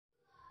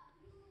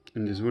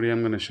In this video,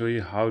 I'm going to show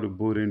you how to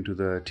boot into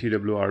the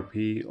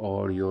TWRP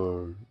or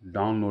your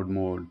download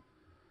mode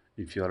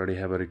if you already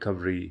have a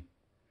recovery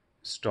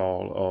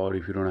stall, or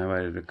if you don't have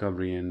a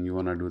recovery and you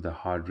want to do the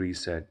hard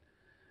reset.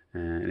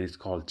 And it's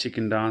called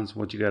chicken dance.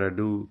 What you got to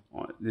do,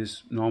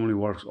 this normally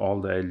works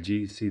all the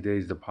LG. See, there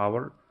is the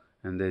power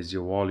and there's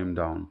your volume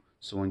down.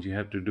 So what you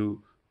have to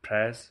do,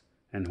 press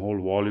and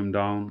hold volume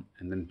down,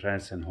 and then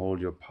press and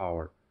hold your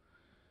power.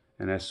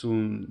 And as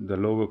soon the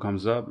logo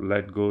comes up,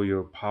 let go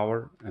your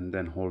power and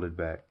then hold it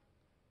back.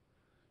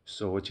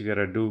 So what you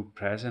gotta do,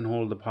 press and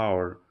hold the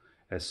power.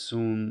 As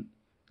soon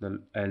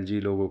the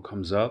LG logo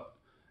comes up,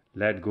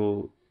 let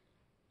go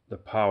the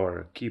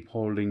power. Keep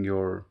holding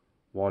your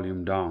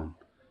volume down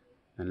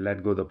and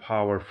let go the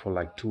power for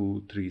like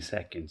 2-3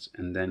 seconds,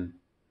 and then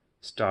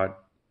start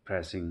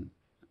pressing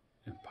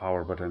the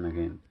power button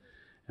again.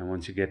 And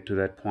once you get to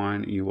that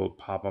point, you will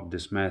pop up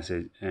this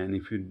message. And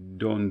if you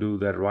don't do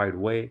that right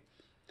way,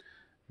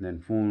 then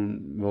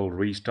phone will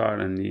restart,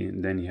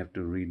 and then you have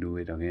to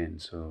redo it again.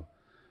 So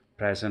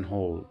press and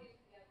hold.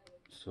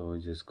 So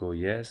just go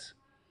yes,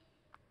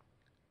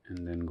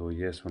 and then go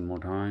yes one more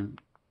time,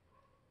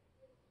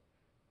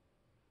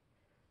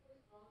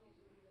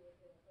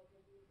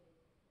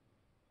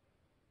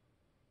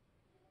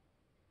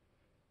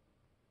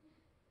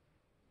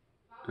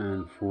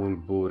 and full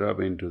boot up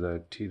into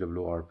the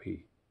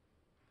TWRP.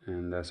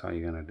 And that's how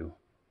you're gonna do.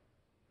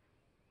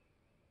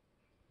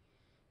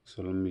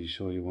 So let me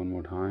show you one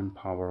more time,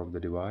 power of the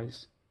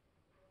device.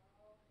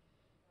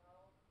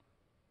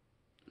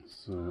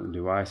 So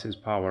device is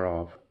power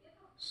off.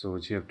 So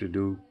what you have to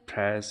do,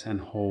 press and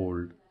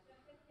hold,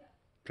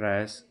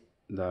 press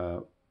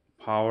the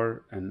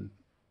power and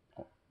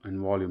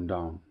volume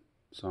down.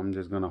 So I'm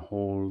just gonna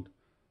hold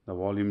the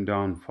volume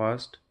down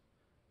first,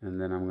 and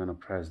then I'm gonna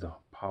press the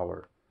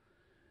power.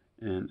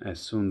 And as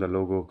soon the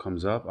logo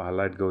comes up, I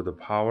let go the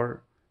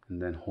power and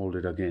then hold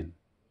it again,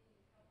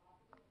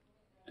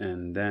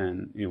 and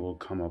then it will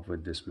come up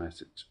with this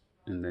message,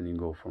 and then you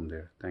go from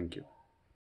there. Thank you.